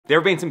There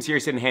have been some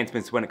serious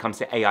enhancements when it comes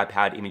to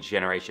AI-powered image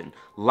generation,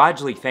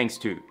 largely thanks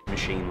to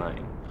machine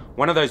learning.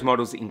 One of those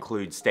models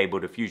includes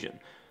Stable Diffusion,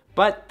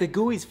 but the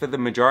GUIs for the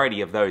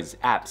majority of those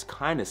apps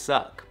kinda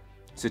suck.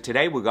 So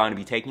today we're going to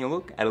be taking a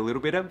look at a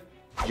little bit of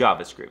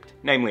JavaScript,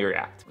 namely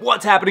React.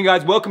 What's happening,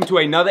 guys? Welcome to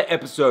another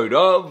episode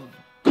of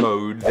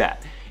Code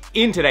That.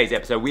 In today's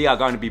episode, we are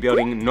going to be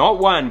building not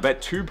one, but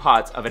two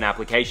parts of an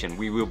application.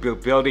 We will be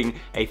building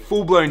a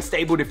full-blown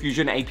Stable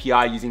Diffusion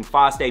API using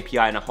Fast API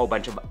and a whole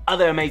bunch of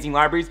other amazing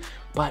libraries,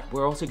 but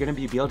we're also going to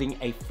be building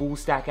a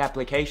full-stack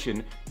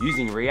application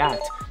using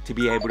React to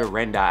be able to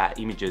render our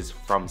images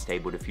from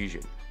Stable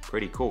Diffusion.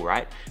 Pretty cool,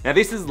 right? Now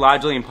this is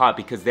largely in part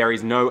because there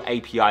is no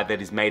API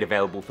that is made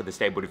available for the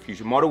Stable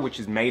Diffusion model, which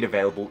is made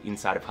available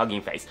inside of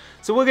Hugging Face.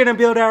 So we're gonna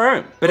build our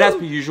own. But as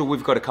per usual,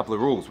 we've got a couple of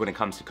rules when it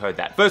comes to Code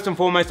That. First and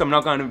foremost, I'm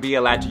not going to be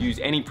allowed to use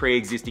any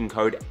pre-existing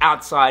code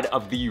outside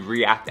of the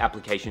React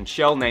application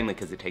shell, namely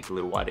because it takes a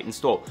little while to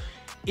install.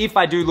 If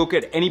I do look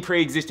at any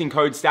pre-existing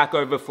code, Stack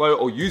Overflow,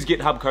 or use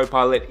GitHub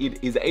Copilot,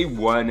 it is a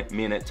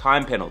 1-minute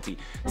time penalty.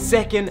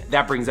 Second,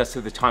 that brings us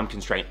to the time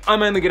constraint.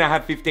 I'm only gonna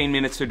have 15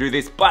 minutes to do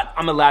this, but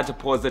I'm allowed to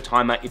pause the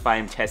timer if I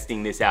am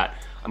testing this out.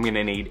 I'm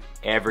gonna need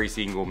every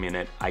single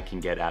minute I can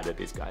get out of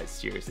this, guys.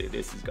 Seriously,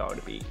 this is going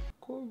to be...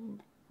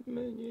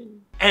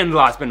 And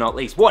last but not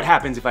least, what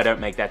happens if I don't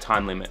make that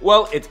time limit?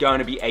 Well, it's going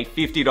to be a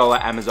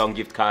 $50 Amazon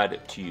gift card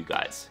to you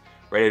guys.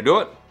 Ready to do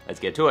it? Let's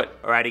get to it.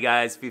 Alrighty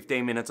guys,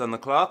 15 minutes on the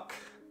clock.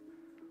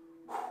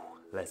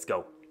 Let's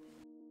go.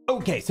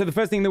 Okay, so the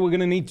first thing that we're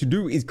gonna need to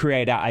do is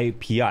create our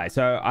API.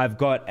 So I've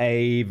got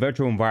a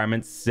virtual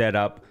environment set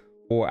up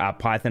for our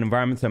Python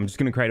environment. So I'm just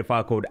gonna create a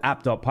file called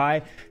app.py,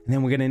 and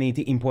then we're gonna need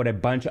to import a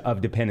bunch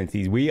of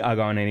dependencies. We are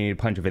going to need a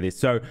bunch of this.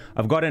 So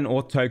I've got an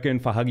auth token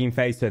for Hugging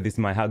Face. So this is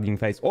my Hugging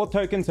Face auth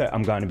token. So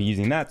I'm going to be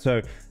using that.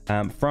 So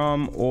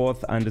from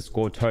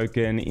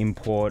auth_token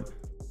import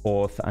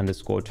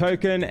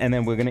auth_token, and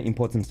then we're going to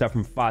import some stuff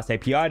from Fast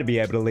API to be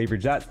able to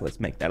leverage that. So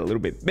let's make that a little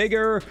bit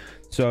bigger.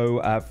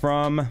 So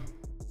from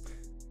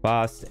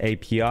Fast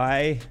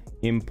API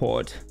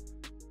import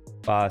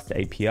Fast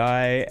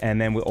API,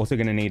 and then we're also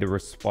going to need a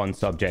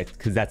response object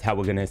because that's how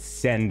we're going to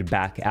send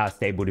back our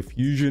Stable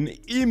Diffusion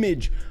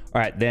image.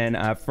 All right, then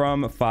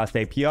from Fast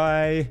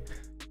API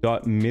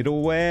dot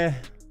middleware.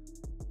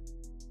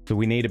 So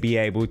we need to be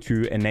able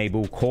to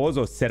enable cores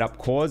or set up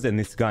cores, and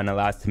this is going to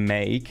allow us to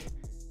make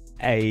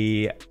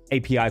a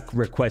API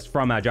request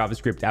from our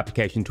JavaScript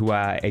application to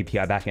our API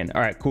backend. All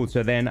right, cool.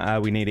 So then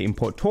we need to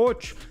import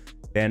torch,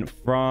 then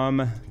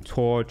from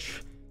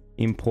torch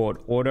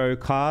import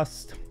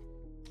autocast.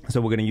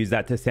 So we're going to use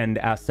that to send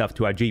our stuff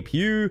to our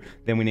GPU.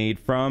 Then we need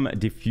from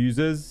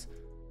diffusers,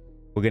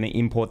 we're going to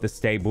import the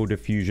Stable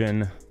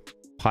Diffusion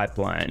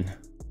pipeline.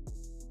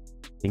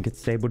 I think it's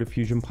Stable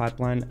Diffusion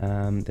pipeline.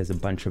 There's a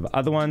bunch of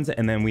other ones,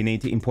 and then we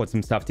need to import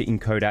some stuff to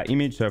encode our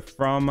image. So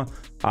from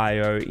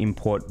IO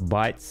import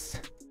bytes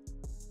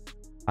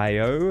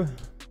IO,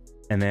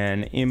 and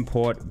then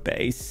import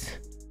base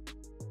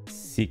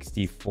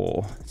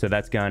 64. So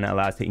that's going to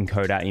allow us to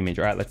encode our image.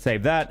 All right, let's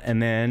save that, and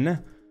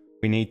then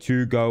we need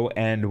to go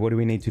and what do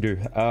we need to do?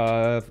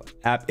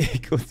 App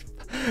equals.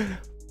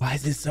 Why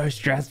is this so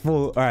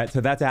stressful? All right, so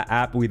that's our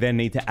app. We then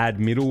need to add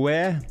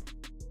middleware.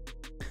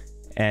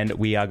 And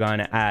we are going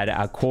to add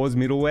our cores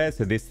middleware,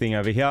 so this thing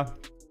over here.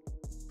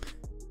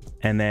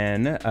 And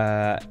then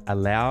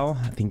allow,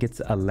 I think it's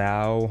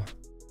allow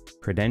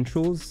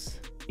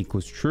credentials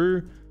equals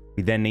true.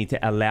 We then need to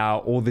allow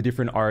all the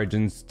different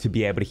origins to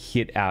be able to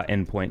hit our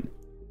endpoint.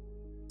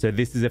 So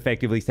this is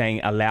effectively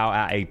saying allow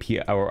our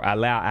API or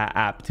allow our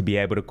app to be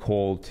able to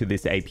call to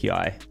this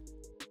API.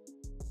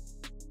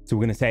 So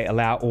we're going to say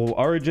allow all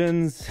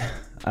origins,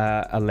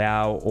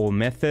 allow all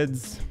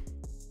methods.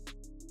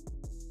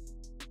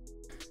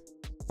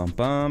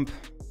 Bump.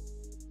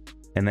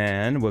 And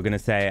then we're going to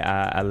say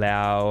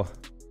allow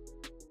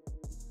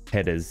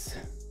headers.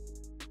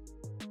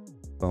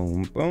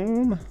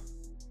 Boom.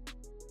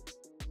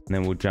 And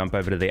then we'll jump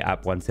over to the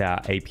app once our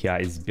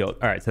API is built.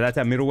 All right, so that's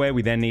our middleware.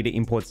 We then need to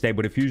import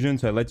Stable Diffusion.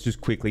 So let's just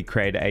quickly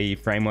create a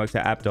framework. So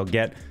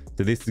app.get.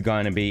 So this is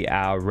going to be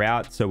our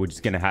route. So we're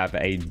just going to have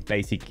a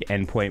basic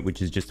endpoint,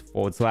 which is just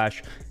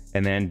 /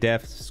 and then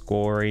def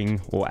scoring,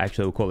 or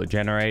actually we'll call it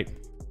generate.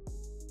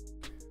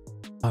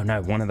 Oh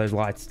no, one of those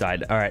lights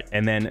died. All right,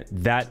 and then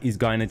that is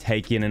going to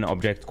take in an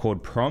object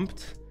called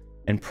prompt,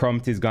 and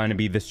prompt is going to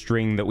be the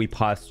string that we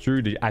pass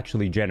through to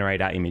actually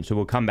generate our image. So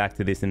we'll come back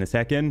to this in a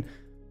second,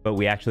 but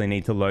we actually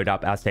need to load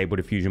up our Stable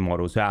Diffusion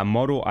model. So our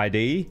model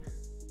ID,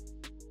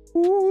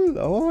 oh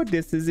Lord,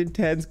 this is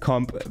intense,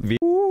 oh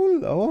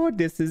Lord,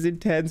 this is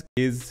intense,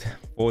 is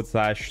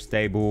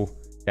 /stable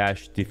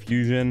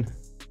 -diffusion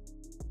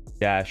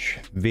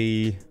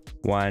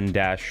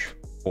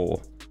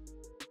 -v1-4.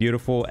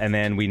 Beautiful. And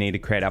then we need to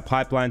create our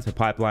pipeline. So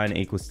pipeline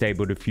equals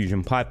Stable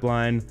Diffusion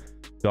pipeline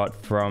dot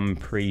from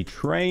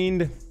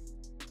pre-trained.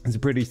 It's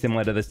pretty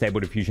similar to the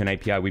Stable Diffusion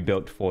API we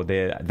built for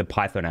the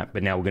Python app,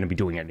 but now we're going to be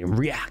doing it in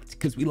React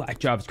because we like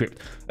JavaScript.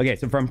 Okay,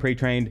 so from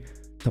pre-trained,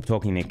 stop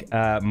talking, Nick.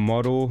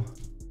 Model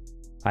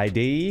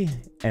ID,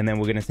 and then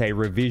we're going to say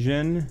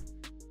revision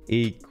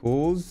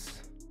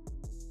equals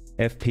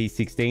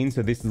FP16.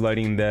 So this is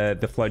loading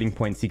the floating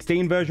point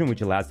 16 version,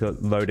 which allows to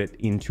load it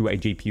into a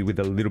GPU with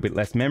a little bit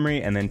less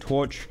memory. And then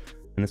torch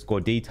underscore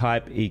D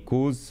type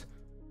equals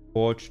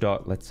torch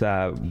dot, let's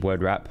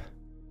word wrap,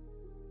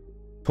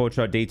 torch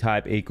dot D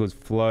type equals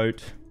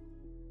float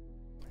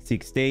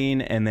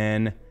 16, and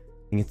then I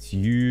think it's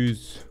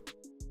use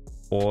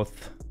auth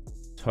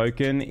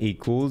token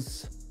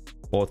equals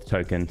auth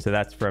token. So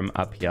that's from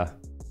up here.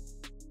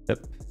 Yep.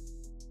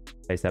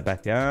 Place that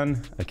back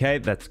down. Okay,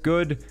 that's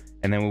good.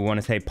 And then we want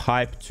to say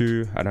pipe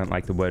to, I don't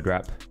like the word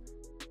wrap,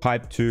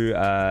 pipe to,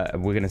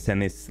 we're going to send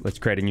this, let's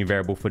create a new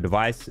variable for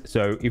device.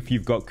 So if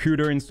you've got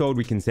CUDA installed,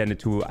 we can send it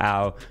to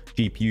our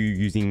GPU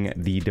using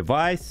the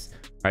device.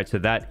 All right, so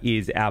that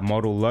is our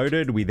model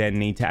loaded. We then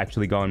need to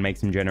actually go and make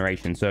some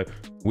generation. So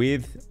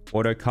with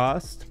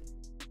autocast,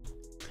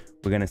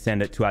 we're going to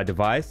send it to our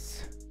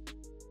device.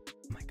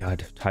 Oh my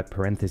God, type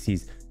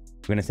parentheses.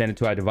 We're going to send it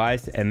to our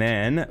device, and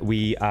then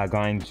we are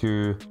going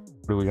to,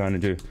 what are we going to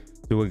do?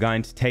 So we're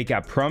going to take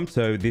our prompt.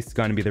 So this is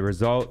going to be the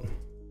result.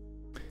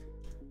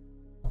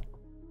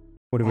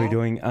 What are we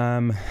doing?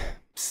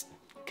 Psst,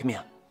 come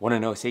here. Want to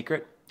know a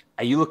secret?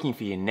 Are you looking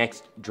for your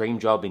next dream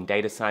job in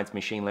data science,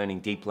 machine learning,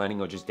 deep learning,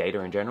 or just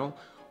data in general?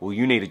 Well,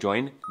 you need to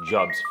join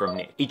Jobs from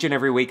Nick. Each and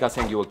every week, I'll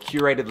send you a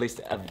curated list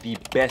of the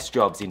best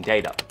jobs in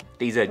data.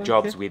 These are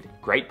jobs with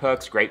great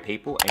perks, great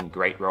people, and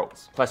great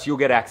roles. Plus, you'll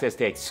get access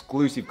to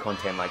exclusive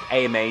content like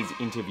AMAs,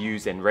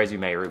 interviews, and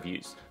resume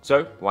reviews.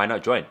 So why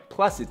not join?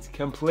 Plus, it's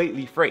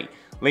completely free.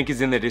 Link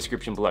is in the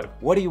description below.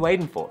 What are you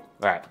waiting for?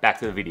 All right, back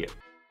to the video.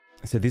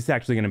 So this is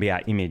actually going to be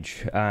our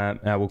image.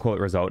 We'll call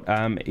it result.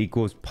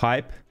 Equals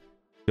pipe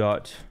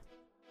dot,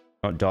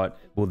 not dot.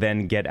 We'll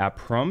then get our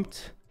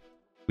prompt.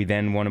 We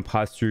then want to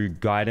pass through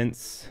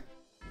guidance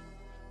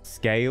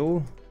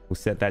scale. We'll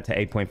set that to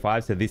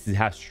 8.5. So this is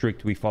how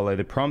strict we follow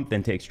the prompt.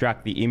 Then to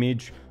extract the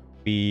image,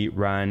 we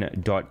run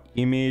dot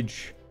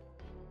image,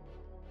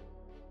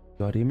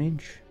 I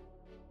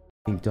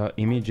think dot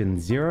image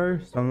and 0,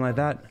 something like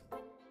that.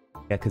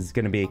 Yeah, because it's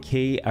going to be a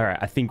key. All right,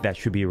 I think that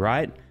should be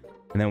right.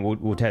 And then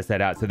we'll test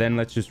that out. So then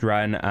let's just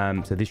run,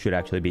 so this should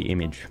actually be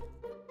image.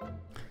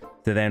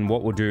 So then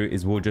what we'll do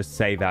is we'll just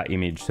save our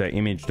image. So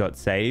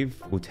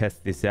image.save, we'll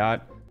test this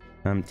out.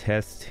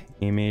 Test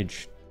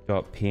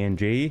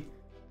image.png,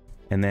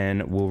 and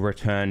then we'll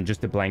return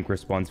just a blank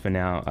response for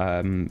now.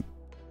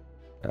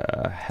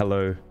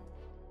 Hello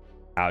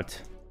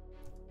out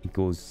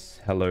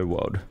equals hello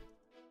world.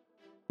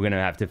 We're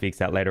gonna have to fix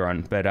that later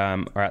on. But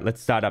all right,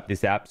 let's start up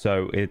this app.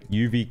 So it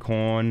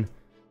UVcorn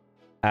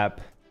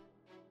app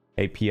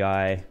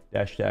API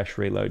 --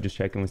 reload. Just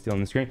checking we're still on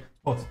the screen.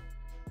 Pause.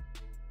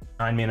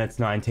 9 minutes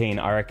 19.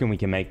 I reckon we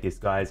can make this,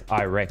 guys.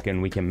 I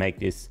reckon we can make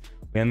this.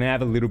 We only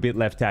have a little bit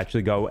left to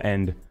actually go,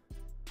 and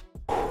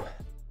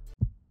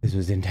this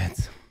was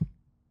intense.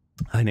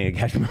 I need to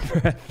catch my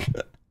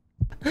breath.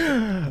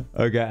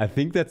 Okay, I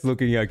think that's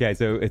looking okay.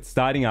 So it's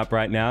starting up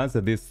right now.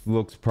 So this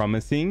looks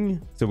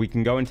promising. So we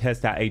can go and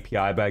test our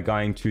API by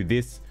going to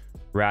this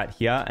route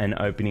here and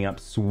opening up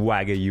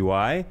Swagger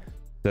UI.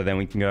 So then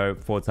we can go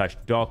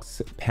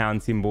 /docs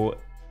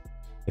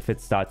 # if it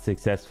starts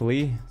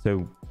successfully.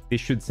 So this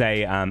should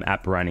say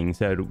app running.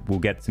 So we'll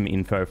get some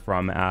info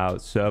from our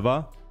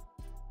server.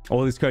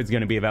 All this code is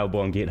going to be available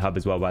on GitHub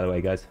as well, by the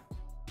way, guys.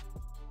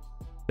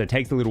 So it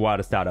takes a little while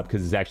to start up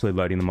because it's actually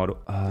loading the model.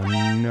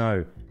 Oh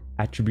no,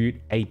 attribute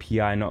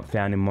API not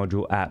found in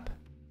module app.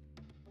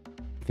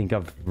 I think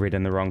I've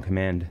written the wrong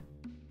command.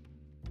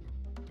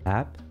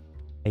 App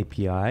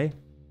API.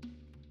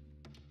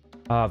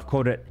 Oh, I've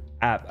called it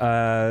app.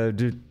 All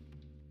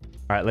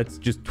right, let's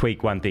just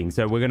tweak one thing.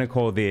 So we're going to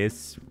call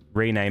this,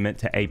 rename it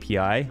to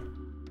API.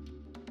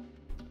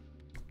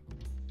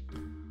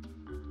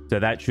 So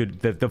that should,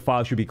 the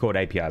file should be called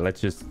API. Let's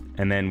just,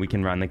 and then we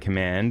can run the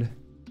command,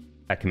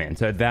 that command.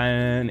 So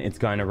then it's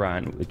going to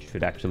run, which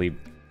should actually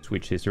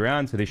switch this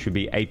around. So this should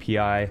be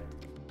API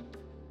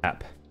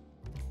app.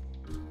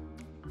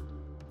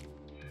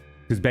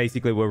 Because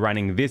basically we're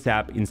running this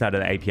app inside of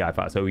the API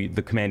file. So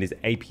the command is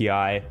API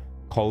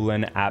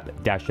 :app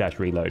 --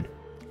 reload.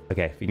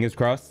 Okay, fingers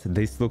crossed.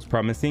 This looks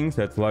promising.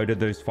 So it's loaded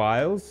those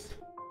files.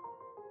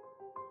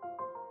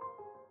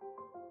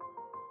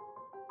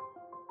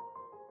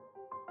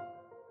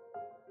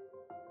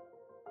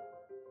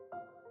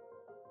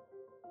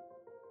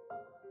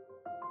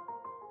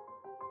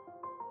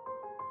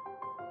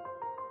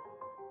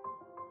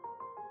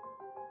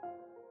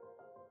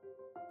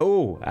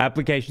 Oh,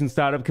 application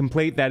startup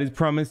complete. That is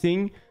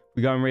promising.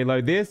 We go and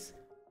reload this.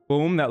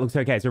 Boom, that looks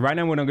okay. So right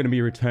now we're not going to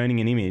be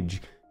returning an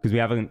image because we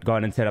haven't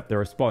gone and set up the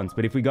response.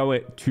 But if we go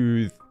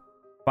to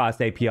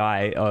Fast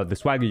API, the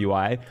Swagger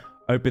UI,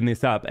 open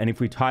this up, and if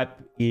we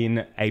type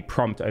in a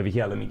prompt over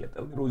here, let me get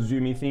the little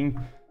zoomy thing.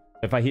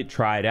 If I hit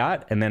try it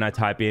out, and then I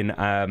type in,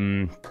 I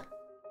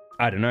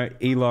don't know,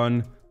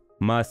 Elon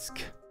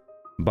Musk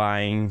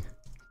buying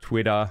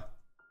Twitter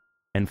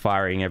and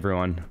firing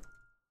everyone,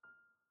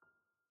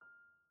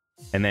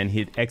 and then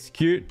hit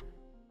execute,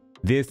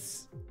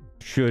 this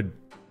should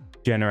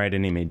generate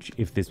an image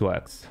if this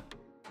works.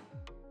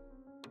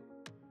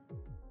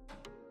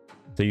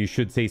 So you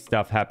should see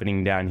stuff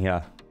happening down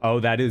here. Oh,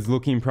 that is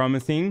looking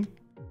promising.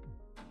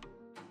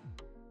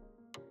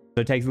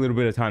 So it takes a little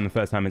bit of time the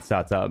first time it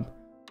starts up.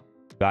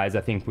 Guys,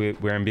 I think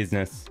we're in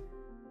business.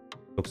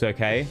 Looks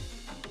okay.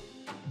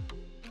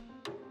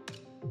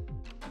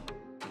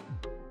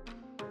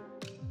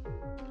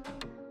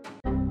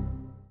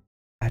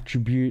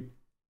 Attribute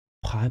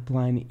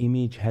pipeline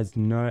image has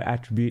no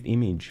attribute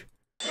image.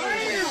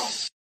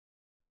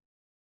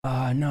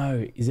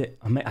 No, is it?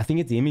 I think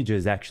it's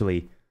images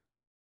actually.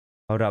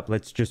 Hold up,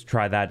 let's just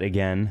try that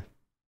again.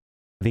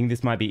 I think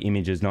this might be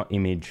images, not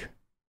image.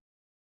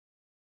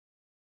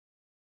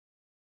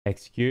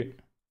 Execute.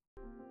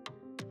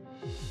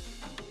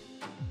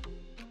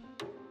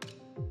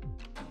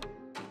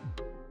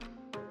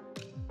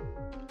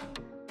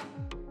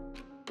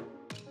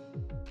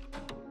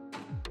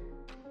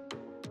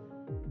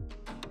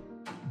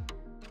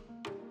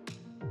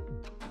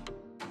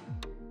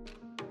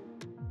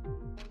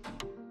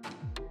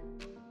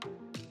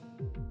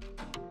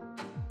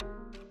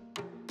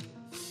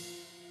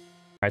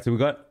 All right, so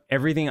we've got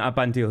everything up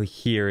until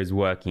here is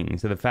working.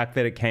 So the fact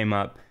that it came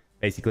up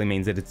basically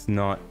means that it's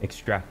not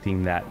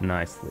extracting that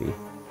nicely.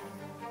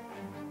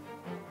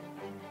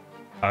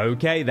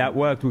 Okay, that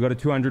worked. We got a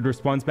 200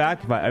 response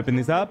back. If I open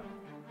this up,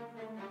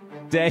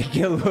 take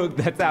a look.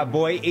 That's our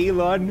boy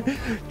Elon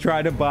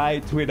trying to buy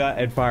Twitter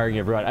and firing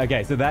everyone.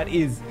 Okay, so that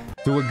is,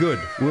 so we're good.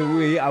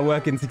 We are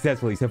working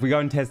successfully. So if we go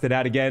and test it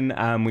out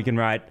again, we can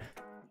write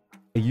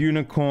a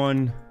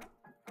unicorn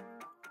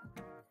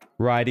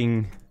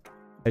riding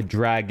a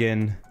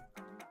dragon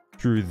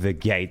through the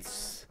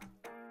gates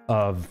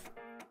of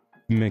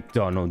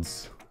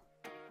McDonald's.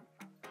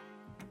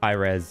 High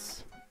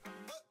res,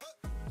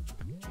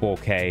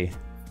 4K,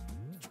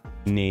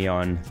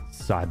 neon,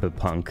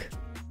 cyberpunk.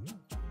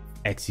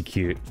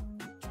 Execute.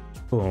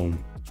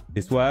 Boom.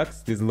 This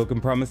works. This is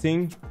looking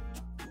promising.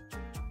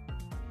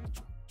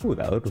 Oh,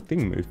 that little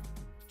thing moved.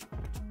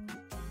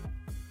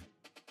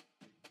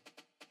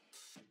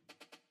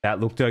 That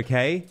looked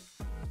okay.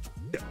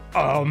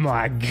 Oh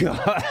my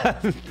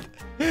god.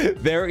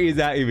 There is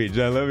our image.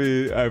 Now let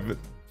me open.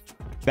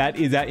 That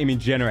is our image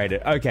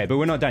generated. Okay, but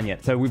we're not done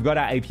yet. So we've got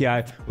our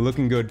API. We're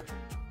looking good.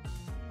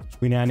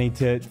 We now need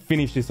to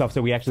finish this off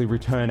so we actually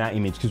return our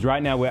image, because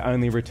right now we're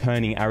only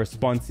returning, our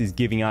response is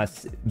giving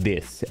us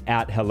this,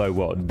 out hello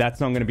world.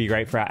 That's not going to be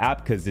great for our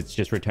app because it's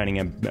just returning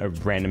a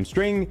random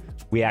string.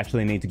 We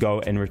actually need to go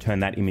and return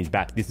that image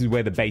back. This is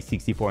where the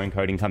base64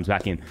 encoding comes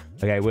back in.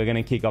 Okay, we're going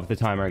to kick off the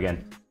timer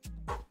again.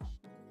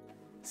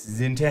 This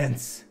is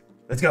intense.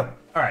 Let's go.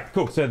 All right,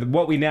 cool. So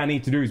what we now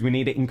need to do is we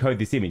need to encode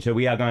this image. So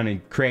we are going to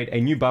create a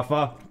new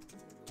buffer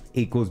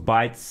equals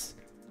bytes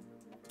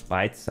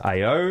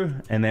IO,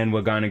 and then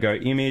we're going to go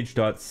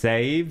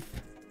image.save,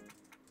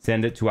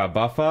 send it to our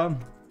buffer,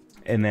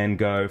 and then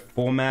go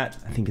format,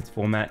 I think it's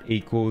format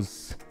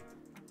equals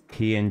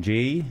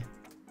PNG.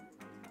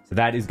 So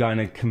that is going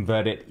to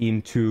convert it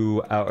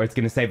into, or it's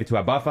going to save it to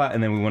our buffer,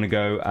 and then we want to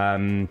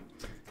go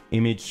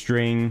image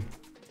string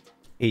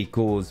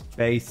equals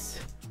base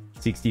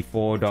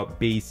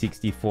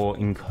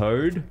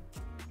 64.b64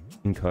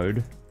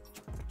 encode.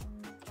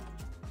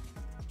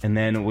 And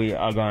then we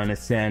are going to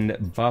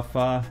send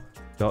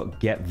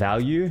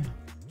buffer.getValue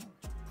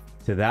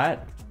to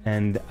that.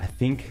 And I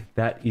think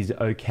that is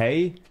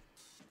okay.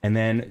 And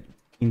then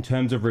in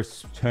terms of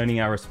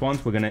returning our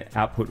response, we're going to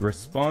output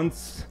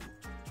response.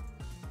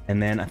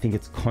 And then I think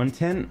it's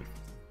content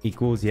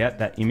equals, yeah,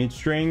 that image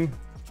string.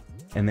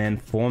 And then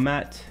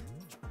format.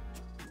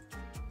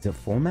 Is it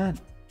format?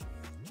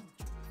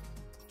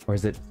 Or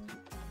is it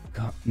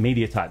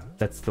media type?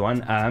 That's the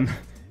one.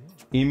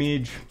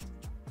 Image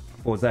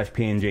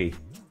 /PNG.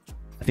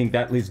 I think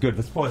that is good.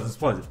 Let's pause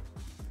it. All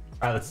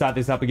right, let's start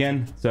this up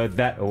again. So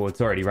that, oh,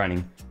 it's already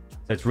running.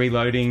 So it's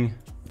reloading.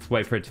 Let's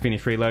wait for it to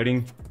finish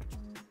reloading.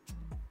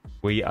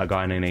 We are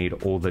going to need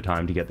all the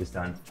time to get this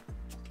done.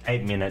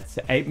 8 minutes.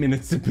 8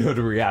 minutes to build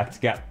a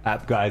React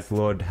app, guys.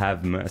 Lord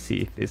have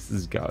mercy. This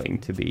is going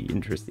to be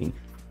interesting.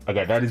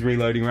 Okay, that is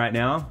reloading right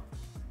now.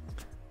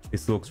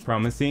 This looks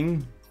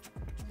promising.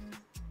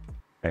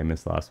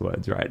 Famous last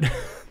words, right?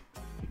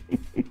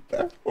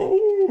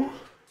 Oh,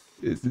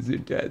 this is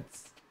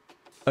intense.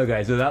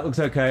 Okay, so that looks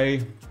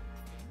okay.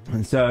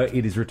 And so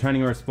it is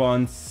returning a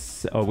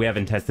response. Oh, we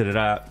haven't tested it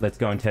out. Let's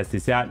go and test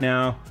this out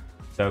now.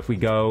 So if we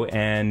go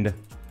and,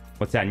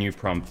 what's our new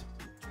prompt?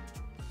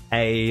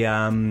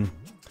 A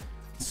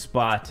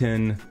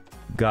Spartan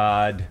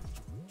guard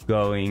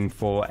going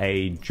for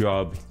a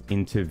job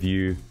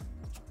interview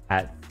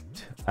at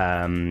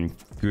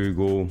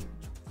Google,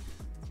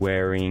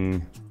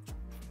 wearing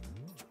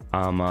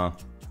armor,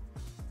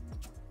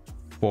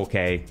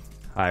 4K,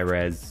 high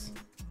res,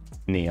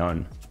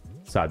 neon,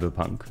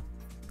 cyberpunk.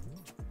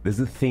 There's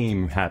a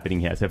theme happening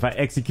here. So if I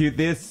execute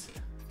this,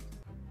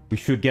 we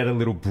should get a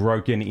little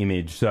broken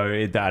image.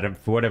 So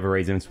for whatever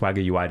reason,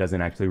 Swagger UI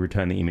doesn't actually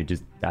return the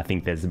images. I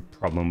think there's a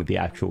problem with the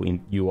actual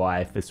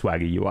UI for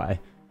Swagger UI.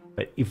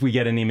 But if we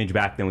get an image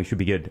back, then we should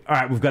be good. All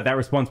right, we've got that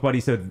response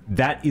body, so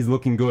that is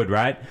looking good,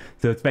 right?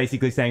 So it's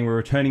basically saying we're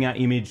returning our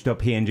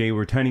image.png, we're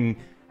returning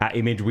our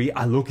image. We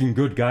are looking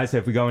good, guys. So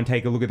if we go and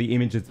take a look at the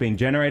image that's been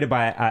generated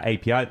by our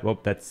API, well,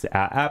 that's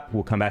our app.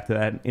 We'll come back to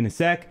that in a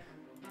sec.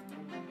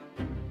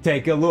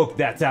 Take a look,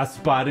 that's our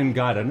Spartan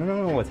guide. I don't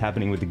know what's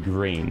happening with the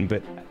green,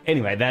 but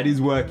anyway, that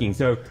is working.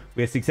 So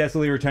we're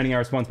successfully returning our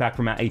response back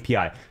from our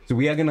API. So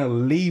we are gonna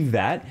leave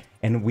that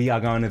and we are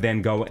going to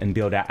then go and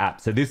build our app.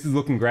 So this is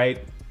looking great.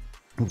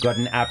 We've got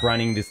an app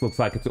running. This looks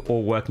like it's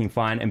all working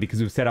fine. And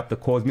because we've set up the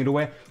cause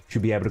middleware, we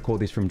should be able to call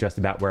this from just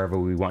about wherever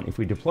we want. If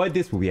we deployed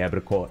this, we'll be able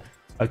to call it.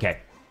 Okay.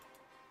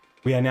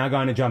 We are now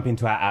going to jump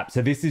into our app.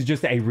 So this is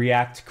just a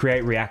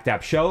create React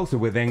app shell. So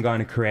we're then going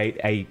to create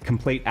a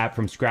complete app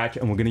from scratch,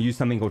 and we're going to use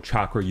something called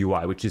Chakra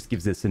UI, which just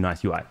gives us a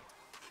nice UI.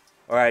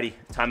 Alrighty,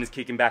 time is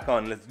kicking back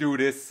on. Let's do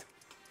this.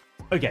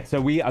 Okay,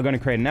 so we are going to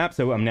create an app.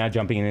 So I'm now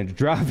jumping into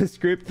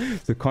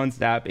JavaScript. So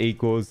const app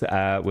equals,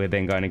 we're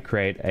then going to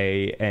create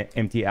an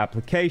empty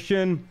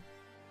application.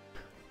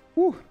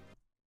 Woo.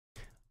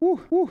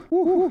 Woo, woo,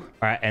 woo, woo. All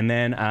right, and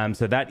then,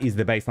 so that is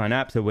the baseline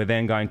app. So we're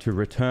then going to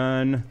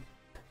return,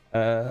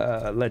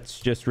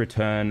 let's just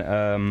return,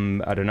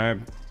 I don't know,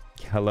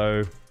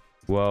 hello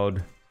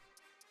world.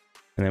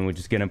 And then we're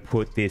just going to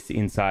put this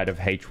inside of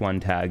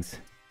H1 tags.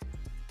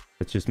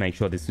 Let's just make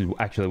sure this is,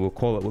 actually we'll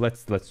call it, well,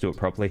 let's do it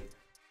properly.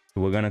 So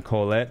we're going to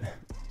call it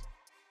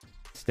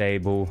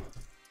Stable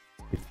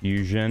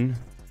Diffusion.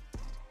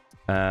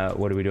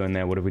 What are we doing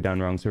there? What have we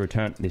done wrong? So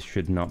return, this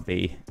should not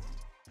be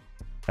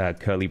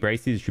curly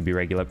braces, it should be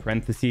regular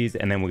parentheses.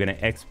 And then we're going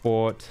to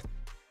export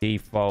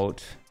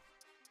default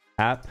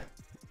app.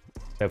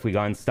 So if we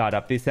go and start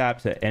up this app,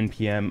 so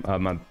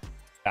npm, my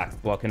back's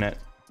blocking it,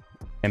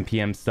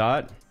 npm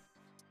start,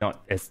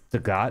 not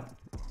start.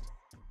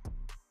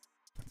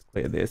 Let's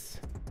clear this.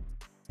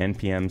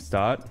 npm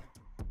start.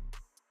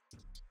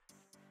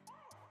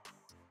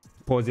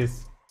 Pause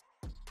this.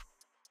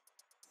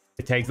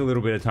 It takes a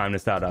little bit of time to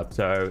start up,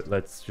 so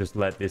let's just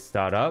let this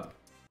start up.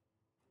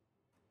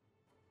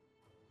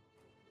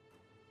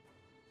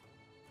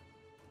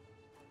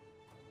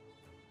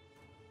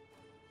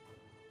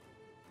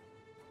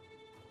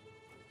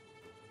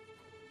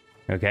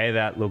 Okay,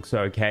 that looks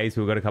okay.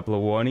 So we've got a couple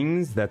of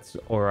warnings. That's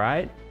all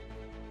right.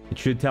 It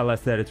should tell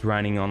us that it's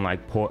running on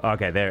like port.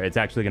 Okay, there, it's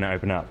actually going to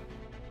open up.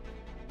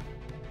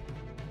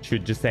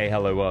 Should just say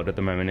hello world at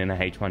the moment in a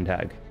H1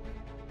 tag.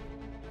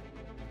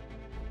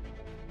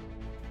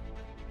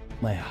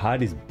 My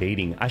heart is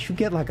beating. I should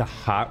get like a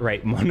heart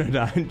rate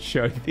monitor and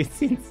show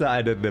this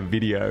inside of the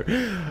video.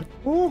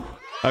 Ooh.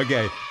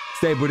 Okay,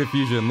 Stable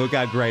Diffusion. Look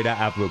how great our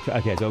app looks.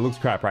 Okay, so it looks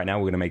crap right now.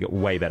 We're gonna make it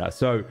way better.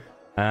 So,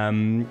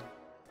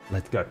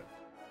 let's go.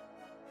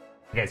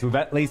 Okay, so we've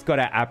at least got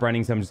our app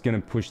running. So I'm just gonna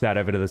push that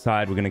over to the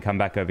side. We're gonna come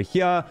back over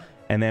here,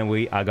 and then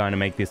we are going to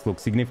make this look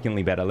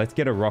significantly better. Let's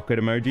get a rocket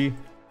emoji.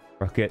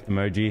 Rocket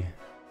emoji.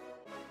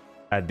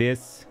 Add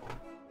this.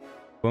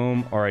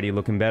 Boom, already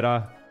looking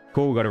better.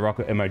 Cool, we got a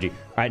rocket emoji. All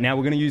right, now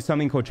we're going to use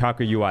something called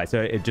Chakra UI.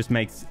 So it just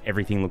makes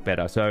everything look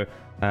better. So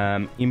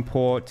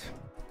import.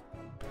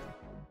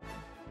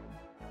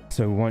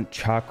 So we want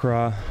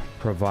Chakra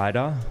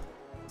provider.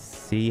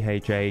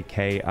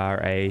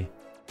 CHAKRA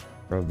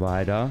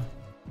provider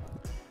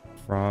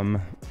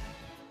from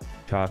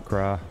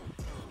Chakra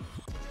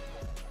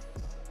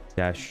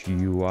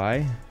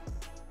 -UI.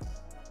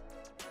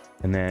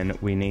 And then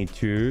we need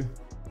to,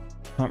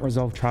 can't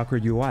resolve Chakra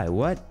UI.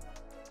 What?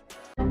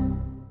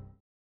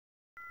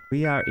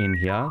 We are in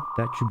here.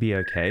 That should be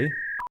okay.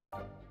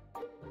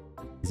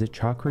 Is it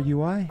Chakra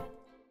UI?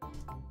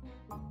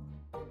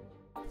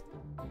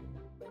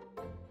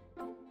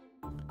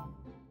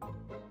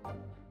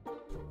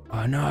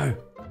 Oh no.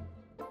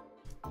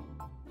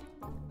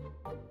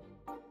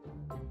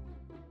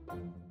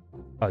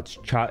 Oh, it's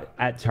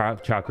at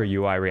Chakra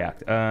UI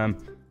React.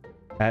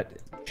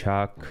 At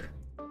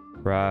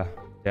Chakra-UI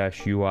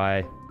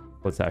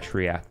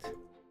 /React.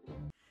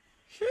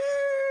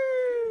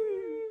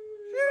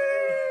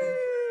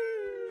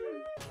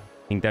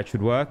 I think that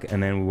should work.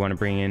 And then we want to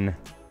bring in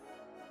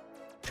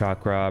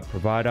Chakra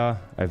provider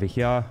over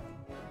here.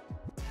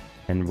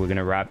 And we're going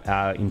to wrap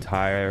our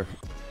entire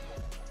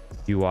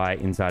UI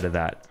inside of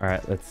that. All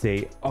right, let's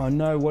see. Oh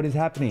no, what is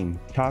happening?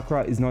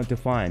 Chakra is not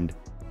defined.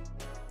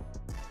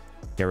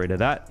 Get rid of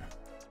that.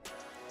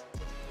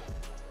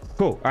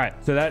 Cool. All right,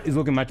 so that is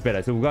looking much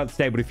better. So we've got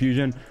Stable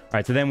Diffusion. All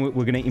right, so then we're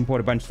going to import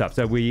a bunch of stuff.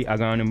 So we are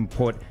going to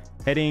import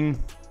heading.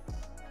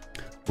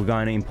 We're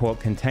going to import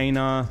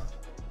container.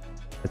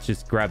 Let's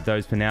just grab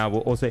those for now.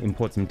 We'll also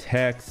import some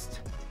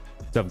text.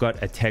 So I've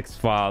got a text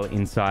file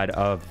inside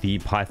of the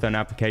Python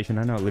application.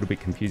 I know, a little bit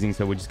confusing.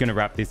 So we're just going to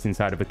wrap this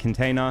inside of a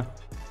container.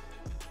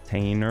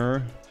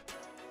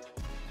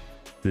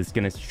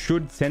 This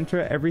should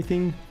center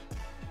everything.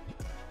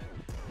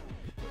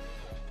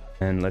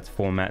 And let's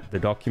format the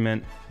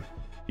document.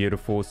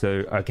 Beautiful.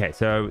 So, okay,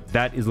 so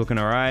that is looking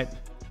all right.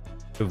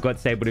 We've got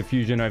Stable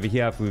Diffusion over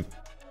here. If we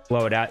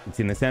blow it out, it's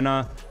in the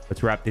center.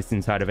 Let's wrap this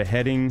inside of a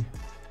heading.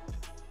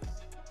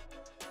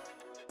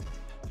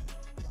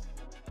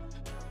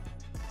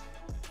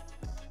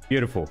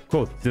 Beautiful.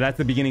 Cool. So that's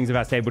the beginnings of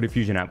our Stable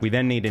Diffusion app. We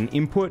then need an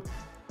input.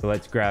 So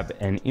let's grab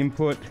an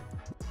input,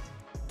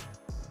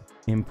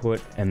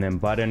 and then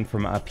button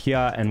from up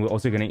here. And we're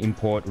also going to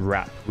import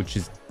wrap, which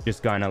is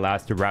just going to allow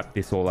us to wrap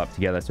this all up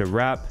together. So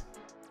wrap.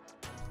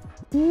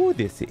 Ooh,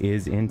 this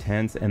is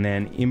intense. And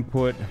then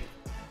input.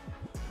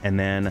 And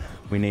then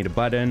we need a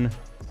button.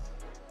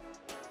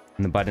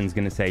 And the button's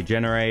going to say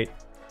generate.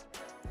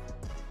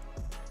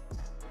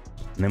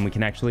 And then we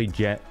can actually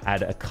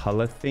add a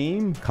color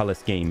scheme.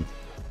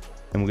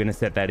 And we're going to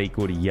set that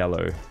equal to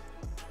yellow.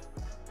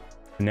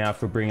 Now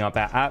if we bring up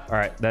our app, all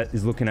right, that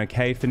is looking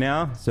okay for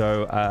now.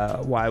 So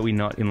why are we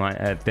not in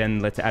line? Then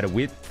let's add a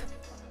width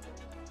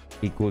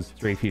equals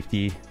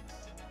 350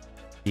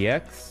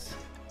 px.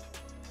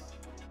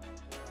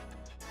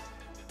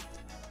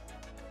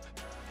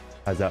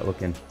 How's that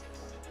looking?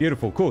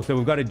 Beautiful, cool. So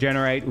we've got to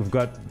generate. We've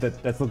got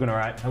that's looking all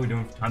right. How are we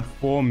doing for time?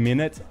 4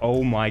 minutes.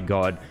 Oh my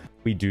God.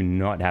 We do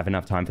not have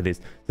enough time for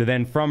this. So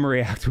then from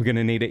React, we're going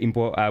to need to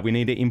import,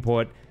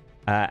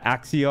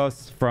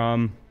 Axios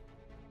from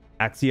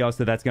Axios.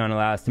 So that's going to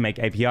allow us to make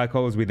API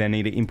calls. We then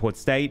need to import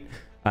state.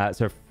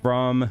 So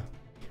from,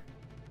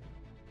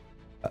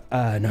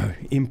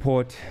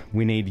 import,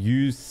 we need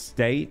use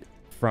state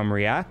from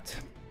React.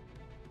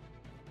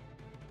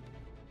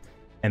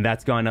 And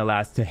that's going to allow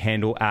us to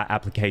handle our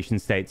application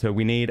state. So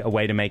we need a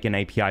way to make an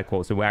API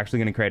call. So we're actually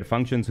going to create a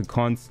function. So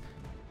const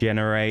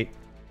generate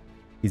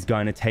is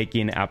going to take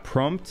in our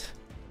prompt.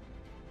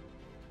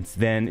 It's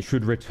then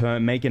should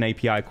return, make an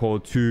API call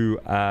to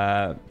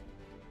our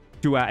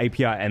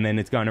API, and then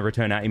it's going to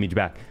return our image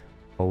back.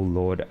 Oh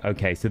Lord.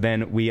 Okay, so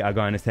then we are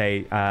going to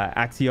say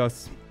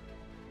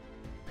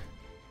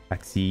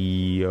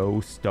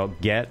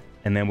axios.get,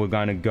 and then we're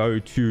going to go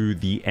to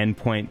the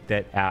endpoint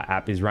that our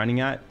app is running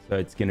at. So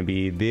it's going to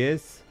be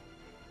this.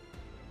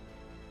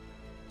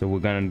 So we're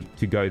going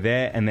to go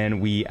there, and then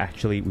we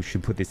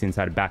should put this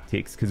inside of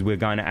backticks because we're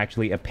going to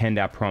actually append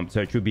our prompt.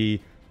 So it should be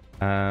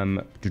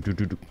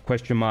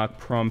question mark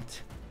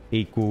prompt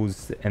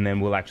equals, and then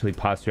we'll actually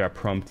pass through our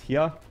prompt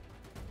here.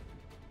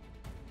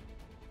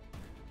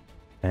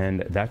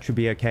 And that should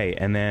be okay.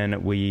 And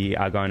then we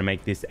are going to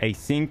make this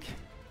async,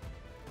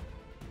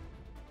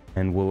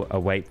 and we'll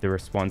await the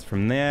response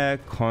from there.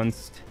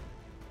 Const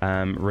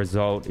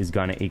result is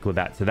going to equal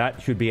that. So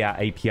that should be our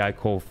API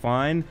call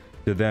fine.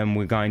 So then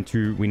we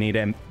need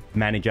to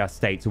manage our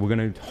state. So we're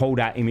going to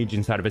hold our image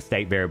inside of a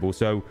state variable.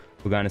 So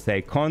we're going to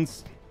say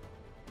const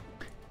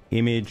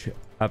image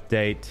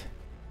update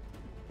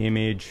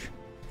image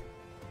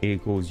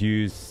equals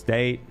use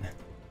state.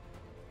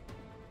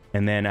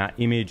 And then our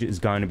image is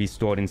going to be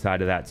stored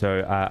inside of that.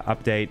 So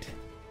update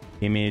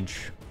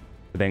image,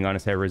 we're then going to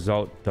say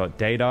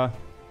result.data.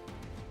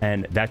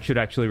 And that should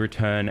actually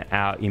return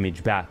our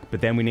image back.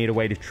 But then we need a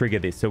way to trigger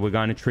this. So we're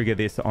going to trigger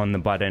this on the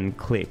button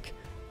click.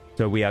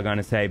 So we are going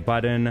to say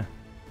button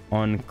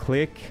on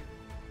click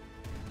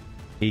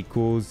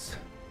equals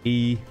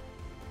E.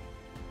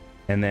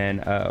 And then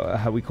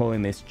how are we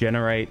calling this?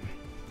 Generate.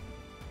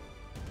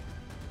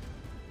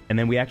 And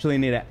then we actually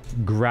need to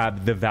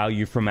grab the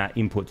value from our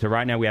input. So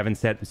right now we haven't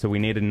set, so we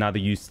need another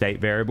use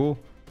state variable.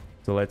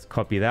 So let's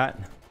copy that.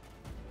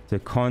 So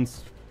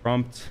const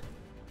prompt.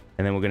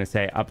 And then we're going to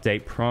say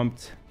update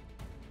prompt.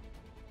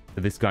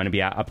 So this is going to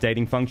be our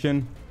updating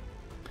function.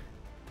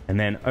 And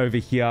then over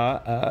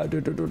here,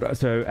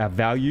 so our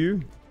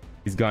value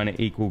is going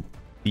to equal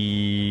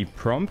the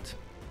prompt.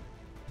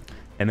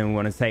 And then we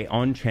want to say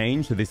on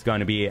change. So this is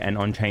going to be an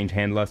on change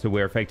handler. So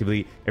we're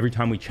effectively, every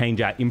time we change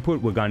our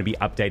input, we're going to be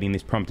updating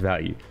this prompt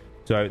value.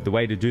 So the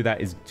way to do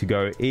that is to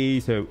go E.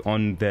 So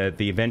on the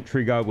event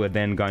trigger, we're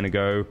then going to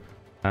go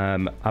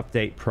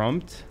update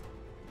prompt.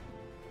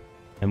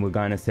 And we're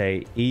going to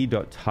say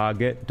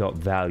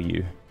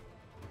e.target.value.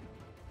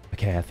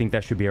 Okay, I think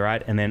that should be all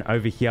right. And then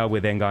over here, we're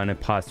then going to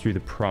pass through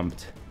the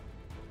prompt.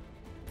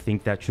 I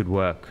think that should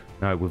work.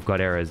 No, we've got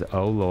errors.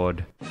 Oh,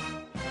 Lord.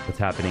 What's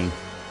happening?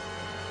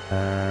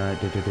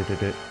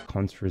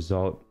 Const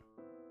result.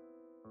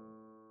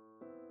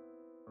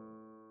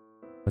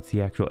 What's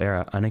the actual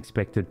error?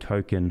 Unexpected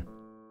token.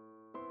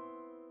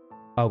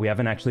 Oh, we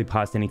haven't actually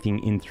passed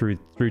anything in through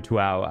to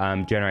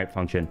our generate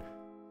function.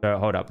 So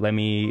hold up.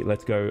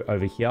 Let's go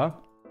over here.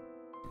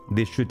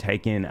 This should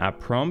take in our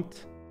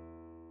prompt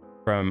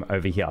from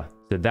over here.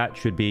 So that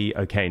should be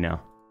okay now.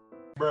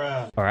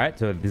 Bruh. All right,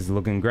 so this is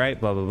looking great,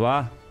 blah,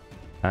 blah,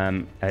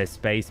 blah. A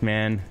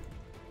spaceman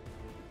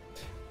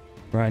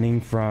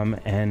running from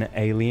an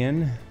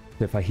alien.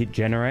 So if I hit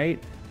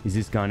generate, is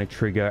this going to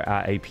trigger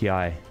our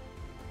API?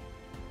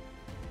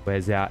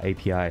 Where's our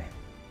API?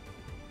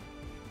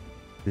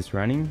 Is this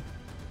running?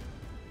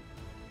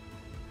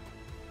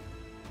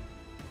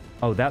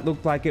 Oh, that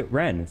looked like it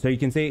ran. So you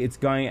can see it's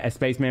going a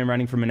spaceman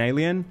running from an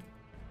alien.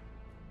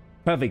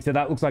 Perfect. So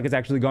that looks like it's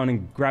actually gone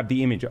and grabbed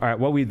the image. All right,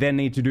 what we then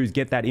need to do is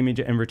get that image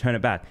and return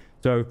it back.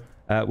 So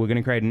we're going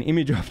to create an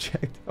image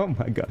object. Oh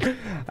my God.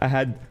 I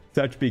had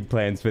such big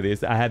plans for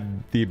this. I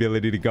had the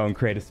ability to go and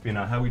create a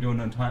spinner. How are we doing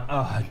on time?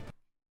 Oh.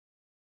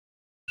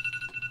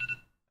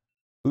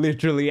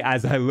 Literally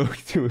as I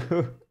looked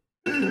to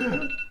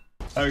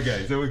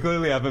Okay, so we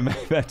clearly haven't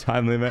made that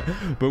time limit,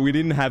 but we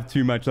didn't have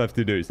too much left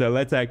to do. So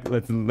let's all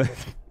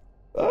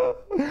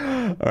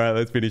right,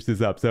 let's finish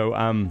this up. So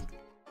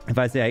if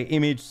I say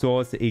image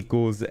source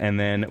equals, and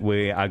then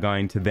we are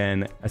going to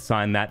then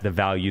assign that the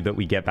value that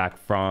we get back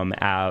from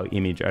our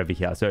image over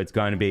here. So it's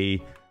going to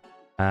be,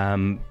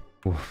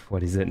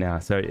 what is it now?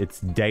 So it's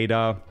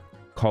data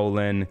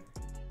colon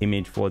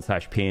image /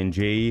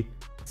 PNG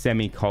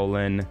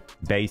semicolon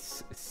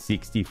base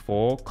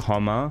 64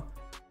 comma,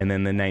 and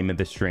then the name of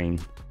the string.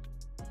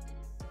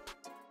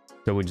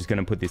 So we're just going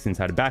to put this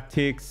inside of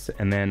backticks,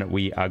 and then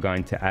we are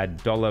going to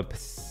add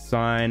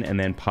 $sign and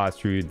then pass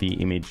through the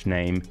image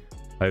name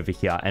over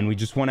here. And we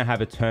just want to have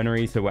a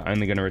ternary, so we're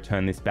only going to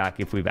return this back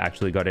if we've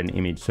actually got an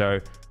image. So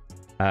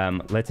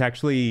let's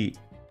actually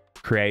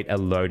create a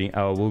loading.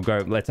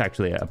 Let's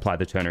actually apply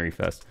the ternary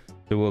first.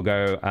 So we'll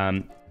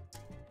go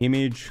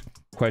image ?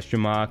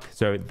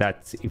 So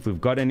that's if we've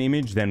got an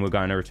image, then we're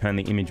going to return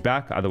the image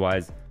back,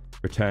 otherwise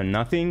return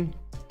nothing.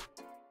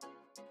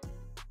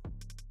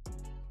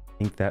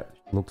 I think that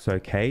looks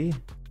okay.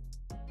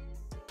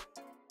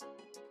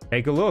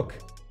 Take a look.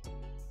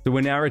 So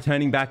we're now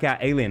returning back our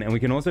alien, and we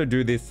can also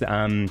do this.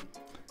 I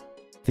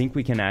think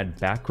we can add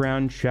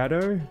background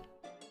shadow.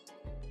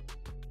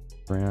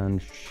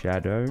 Background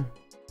shadow.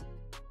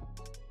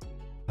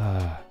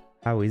 How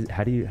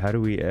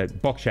do we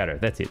box shadow?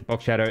 That's it.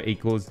 Box shadow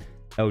equals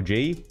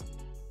LG, and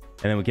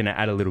then we can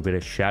add a little bit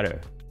of shadow.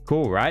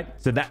 Cool, right?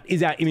 So that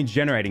is our image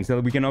generating. So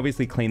we can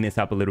obviously clean this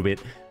up a little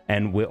bit,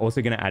 and we're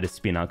also going to add a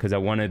spinner because I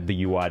wanted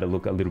the UI to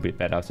look a little bit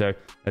better. So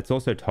let's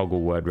also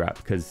toggle word wrap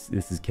because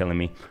this is killing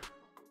me.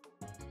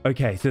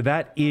 Okay, so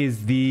that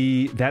is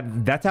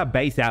that's our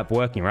base app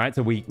working, right?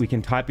 So we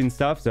can type in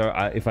stuff. So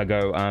if I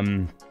go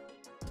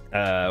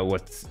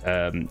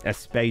a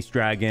space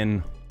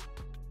dragon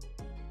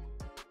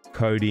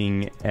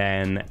coding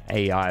an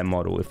AI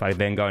model, if I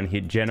then go and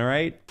hit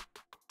generate,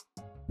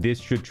 this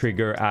should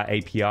trigger our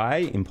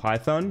API in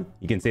Python.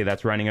 You can see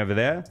that's running over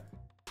there,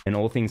 and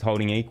all things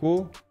holding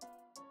equal,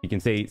 you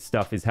can see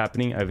stuff is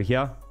happening over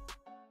here.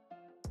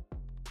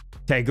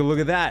 Take a look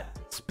at that.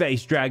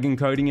 Space Dragon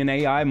coding an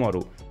AI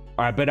model.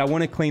 All right, but I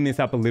want to clean this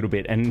up a little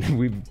bit, and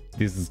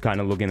this is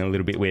kind of looking a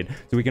little bit weird.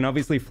 So we can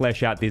obviously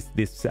flesh out this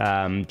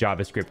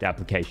JavaScript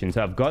application.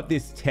 So I've got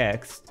this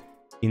text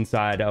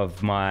inside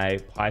of my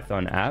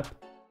Python app,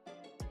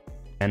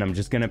 and I'm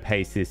just going to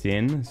paste this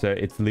in. So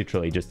it's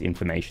literally just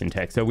information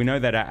text. So we know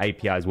that our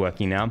API is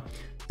working now.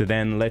 So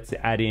then let's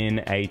add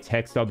in a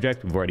text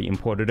object. We've already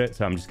imported it,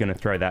 so I'm just going to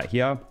throw that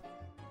here.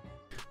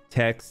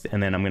 Text,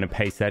 and then I'm going to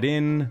paste that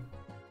in.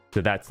 So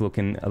that's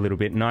looking a little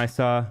bit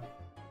nicer.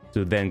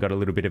 So then got a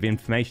little bit of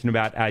information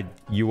about our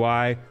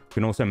UI. We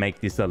can also make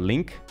this a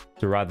link.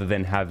 So rather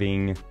than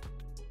having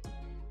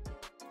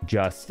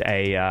just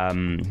a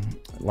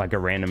like a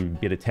random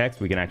bit of text,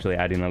 we can actually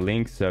add in a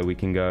link. So we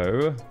can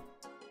go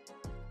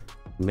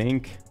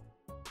link,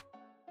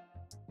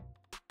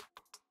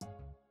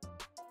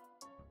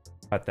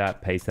 cut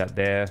that, paste that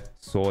there.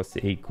 Source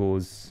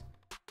equals,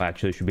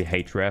 actually it should be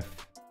href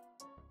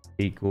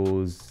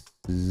equals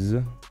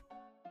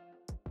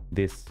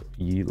this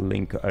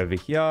link over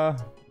here.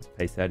 Let's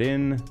paste that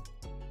in.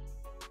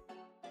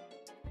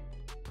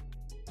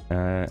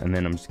 And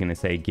then I'm just going to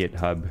say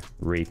GitHub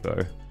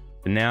repo.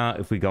 So now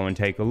if we go and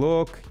take a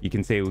look, you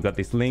can see we've got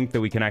this link that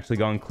we can actually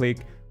go and click.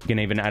 We can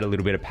even add a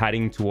little bit of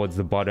padding towards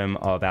the bottom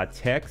of our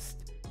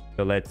text.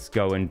 So let's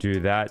go and do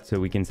that. So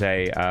we can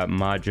say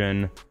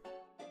margin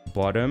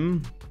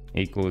bottom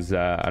equals,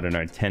 I don't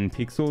know, 10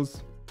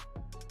 pixels.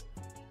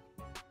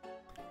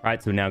 All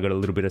right, so we now got a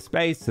little bit of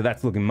space. So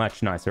that's looking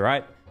much nicer,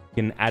 right? We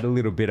can add a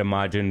little bit of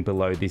margin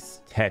below this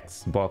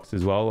text box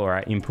as well, or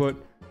our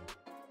input.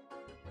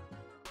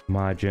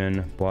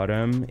 Margin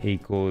bottom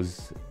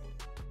equals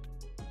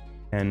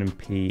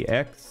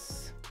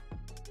 10px.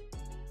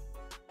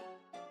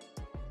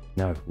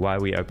 No, why are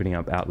we opening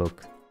up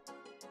Outlook?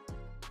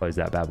 Close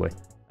that bad boy.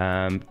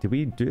 Did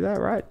we do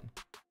that right?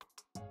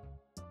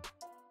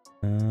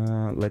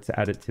 Let's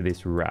add it to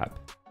this wrap.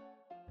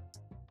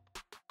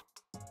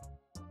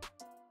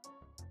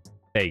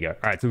 There you go.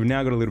 All right, so we've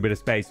now got a little bit of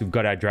space. We've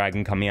got our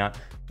dragon coming out.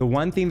 The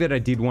one thing that I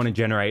did want to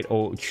generate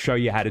or show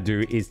you how to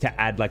do is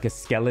to add like a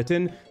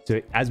skeleton.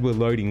 So as we're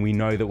loading, we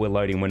know that we're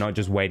loading. We're not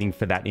just waiting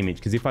for that image.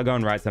 Because if I go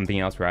and write something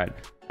else, right?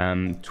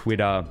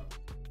 Twitter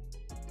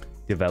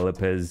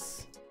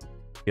developers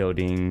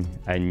building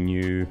a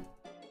new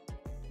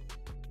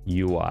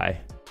UI,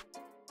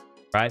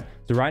 right?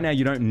 So right now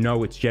you don't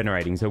know it's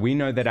generating. So we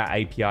know that our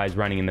API is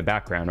running in the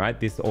background,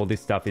 right? All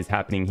this stuff is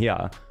happening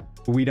here.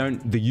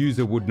 The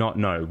user would not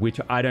know,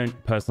 which I don't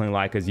personally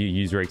like as your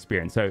user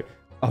experience. So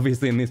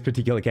obviously in this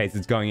particular case,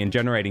 it's going and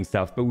generating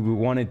stuff, but we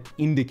want to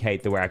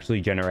indicate that we're actually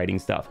generating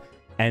stuff.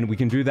 And we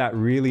can do that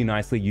really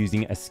nicely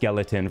using a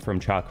skeleton from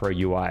Chakra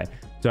UI.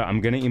 So I'm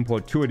going to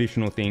import two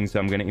additional things. So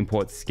I'm going to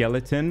import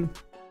skeleton.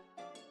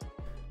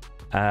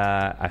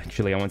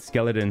 Actually, I want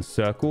skeleton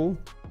circle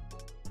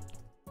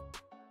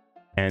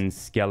and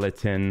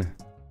skeleton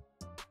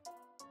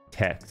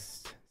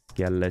text.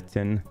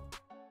 Skeleton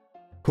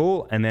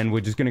Cool. And then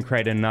we're just going to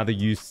create another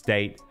use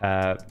state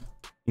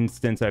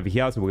instance over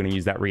here. So we're going to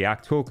use that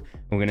React hook.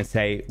 We're going to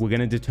say, we're going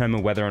to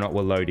determine whether or not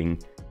we're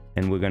loading.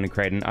 And we're going to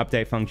create an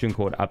update function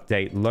called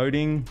update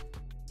loading.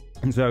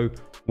 And so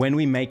when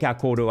we make our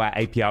call to our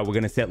API, we're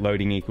going to set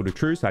loading equal to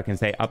true. So I can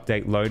say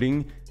update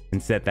loading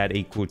and set that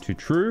equal to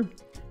true.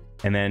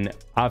 And then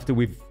after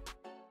we've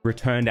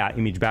returned our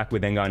image back, we're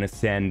then going to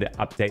send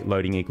update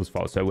loading equals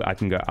false. So I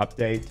can go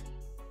update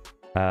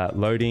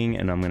loading,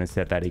 and I'm going to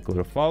set that equal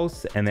to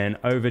false. And then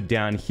over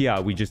down here,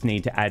 we just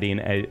need to add in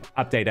a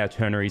update our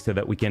ternary so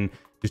that we can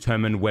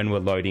determine when we're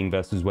loading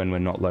versus when we're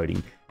not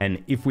loading.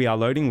 And if we are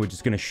loading, we're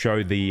just going to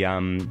show the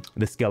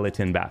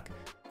skeleton back.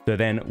 So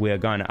then we're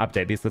going to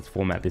update this. Let's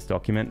format this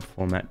document,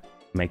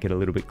 make it a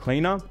little bit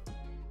cleaner.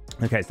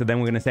 Okay, so then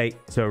we're going to say,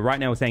 so right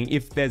now we're saying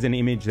if there's an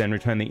image, then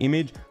return the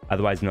image,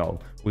 otherwise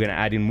null. We're going to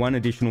add in one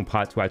additional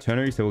part to our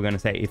ternary. So we're going to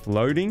say if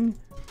loading,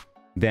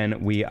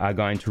 then we are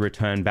going to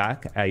return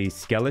back a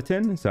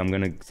skeleton. So I'm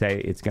going to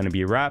say it's going to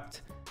be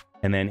wrapped.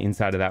 And then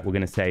inside of that, we're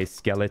going to say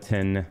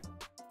skeleton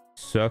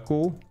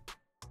circle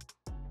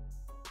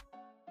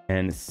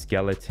and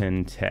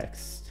skeleton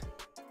text.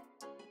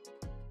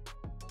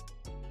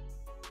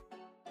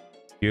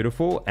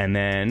 Beautiful. And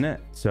then,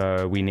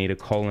 so we need a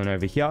colon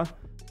over here.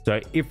 So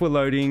if we're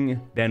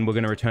loading, then we're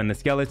going to return the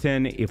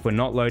skeleton. If we're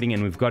not loading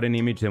and we've got an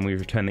image, then we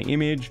return the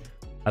image.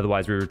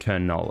 Otherwise, we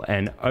return null.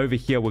 And over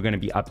here, we're going to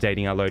be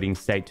updating our loading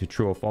state to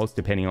true or false,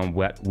 depending on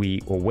where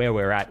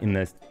we're at in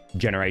the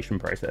generation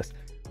process.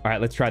 All right,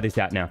 let's try this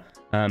out now.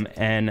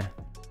 And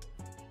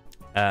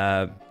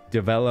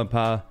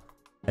developer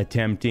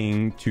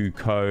attempting to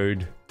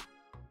code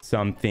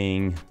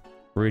something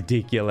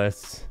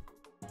ridiculous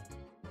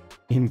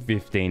in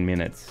 15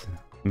 minutes.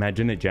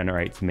 Imagine it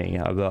generates me.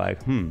 I'll be like,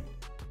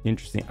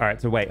 interesting. All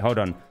right, so wait, hold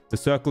on. The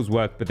circles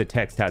work, but the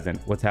text hasn't.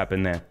 What's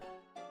happened there?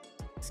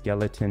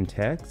 Skeleton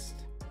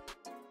text.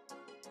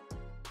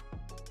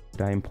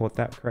 Did I import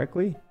that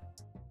correctly?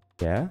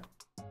 Yeah.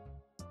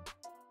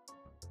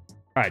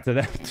 All right, so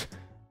that,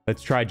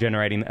 let's try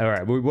generating. All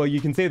right, well, you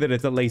can see that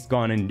it's at least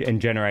gone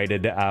and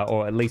generated,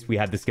 or at least we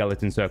had the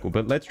skeleton circle.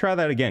 But let's try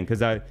that again,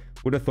 because I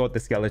would have thought the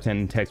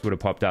skeleton text would have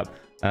popped up.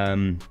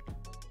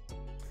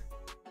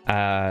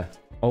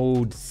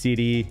 Old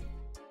city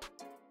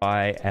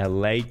by a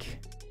lake,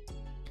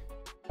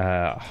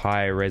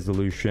 high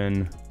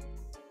resolution,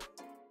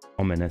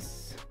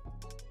 ominous.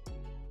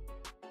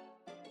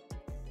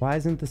 Why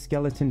isn't the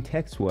skeleton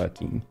text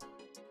working?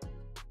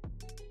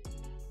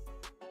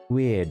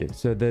 Weird.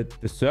 So the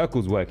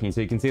circle's working,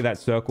 so you can see that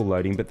circle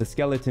loading, but the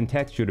skeleton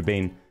text should have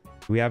been.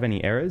 Do we have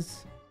any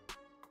errors?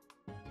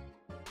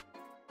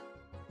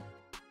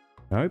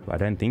 Nope, I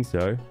don't think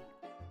so.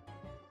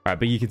 All right,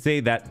 but you can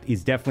see that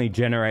is definitely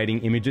generating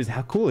images.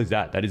 How cool is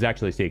that? That is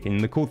actually sick. And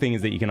the cool thing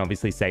is that you can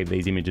obviously save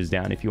these images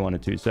down if you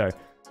wanted to. So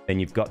then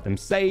you've got them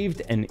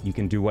saved and you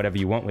can do whatever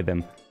you want with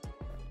them.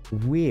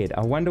 Weird.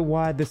 I wonder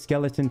why the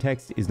skeleton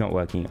text is not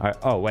working.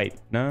 Oh, wait.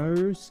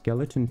 No,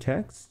 skeleton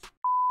text.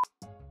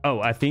 Oh,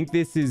 I think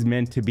this is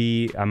meant to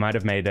be, I might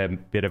have made a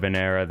bit of an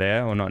error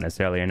there, or not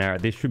necessarily an error.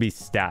 This should be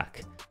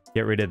stack.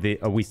 Get rid of the,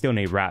 oh, we still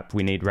need wrap.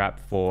 We need wrap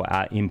for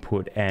our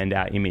input and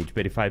our image.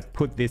 But if I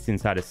put this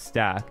inside a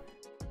stack,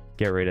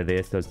 get rid of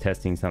this. I was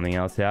testing something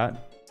else out.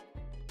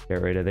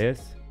 Get rid of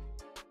this.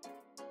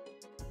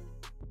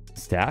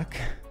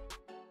 Stack.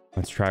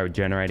 Let's try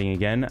generating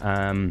again.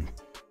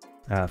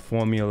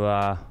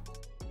 Formula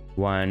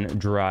 1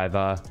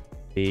 driver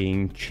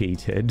being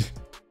cheated.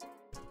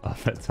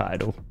 Of a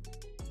title.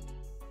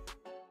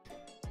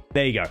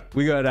 There you go.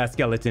 We got our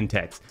skeleton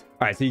text.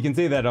 All right, so you can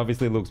see that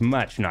obviously looks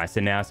much nicer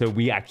now. So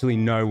we actually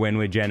know when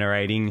we're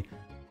generating.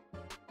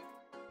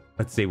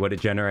 Let's see what it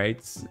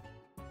generates.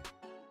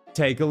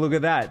 Take a look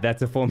at that.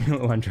 That's a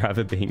Formula 1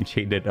 driver being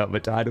cheated of a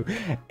title.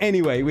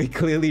 Anyway, we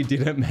clearly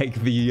didn't make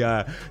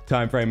the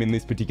time frame in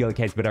this particular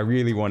case, but I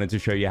really wanted to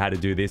show you how to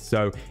do this.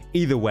 So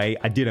either way,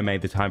 I didn't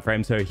make the time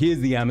frame. So here's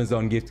the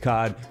Amazon gift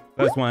card.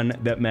 First one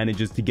that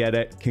manages to get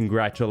it.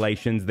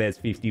 Congratulations. There's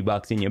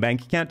 $50 in your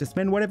bank account to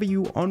spend whatever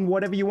you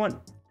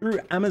want through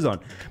Amazon.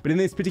 But in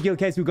this particular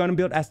case, we're going to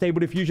build our Stable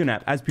Diffusion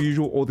app. As per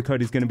usual, all the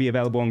code is going to be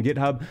available on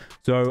GitHub.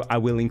 So I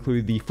will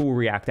include the full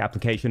React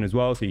application as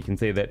well. So you can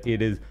see that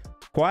it is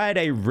quite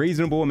a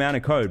reasonable amount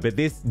of code, but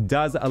this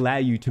does allow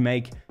you to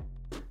make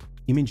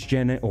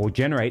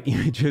generate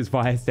images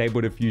via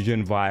Stable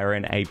Diffusion via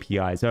an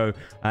API. So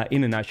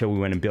in a nutshell, we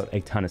went and built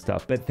a ton of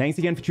stuff. But thanks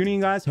again for tuning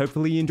in, guys.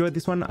 Hopefully you enjoyed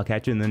this one. I'll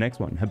catch you in the next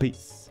one.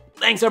 Peace.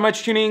 Thanks so much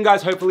for tuning in,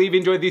 guys. Hopefully you've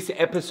enjoyed this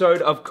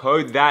episode of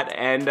Code That,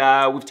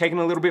 and we've taken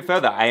a little bit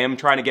further. I am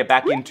trying to get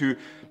back into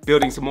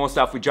building some more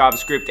stuff with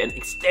JavaScript and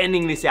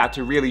extending this out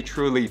to really,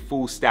 truly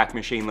full stack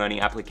machine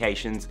learning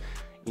applications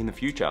in the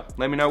future.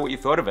 Let me know what you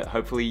thought of it.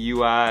 Hopefully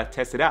you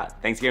test it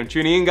out. Thanks again for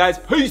tuning in, guys.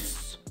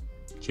 Peace.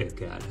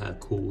 Check out how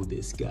cool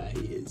this guy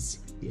is.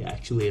 He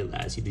actually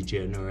allows you to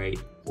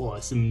generate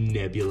awesome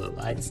nebula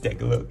lights.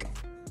 Take a look.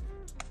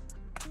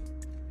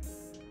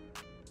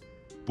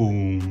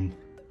 Boom.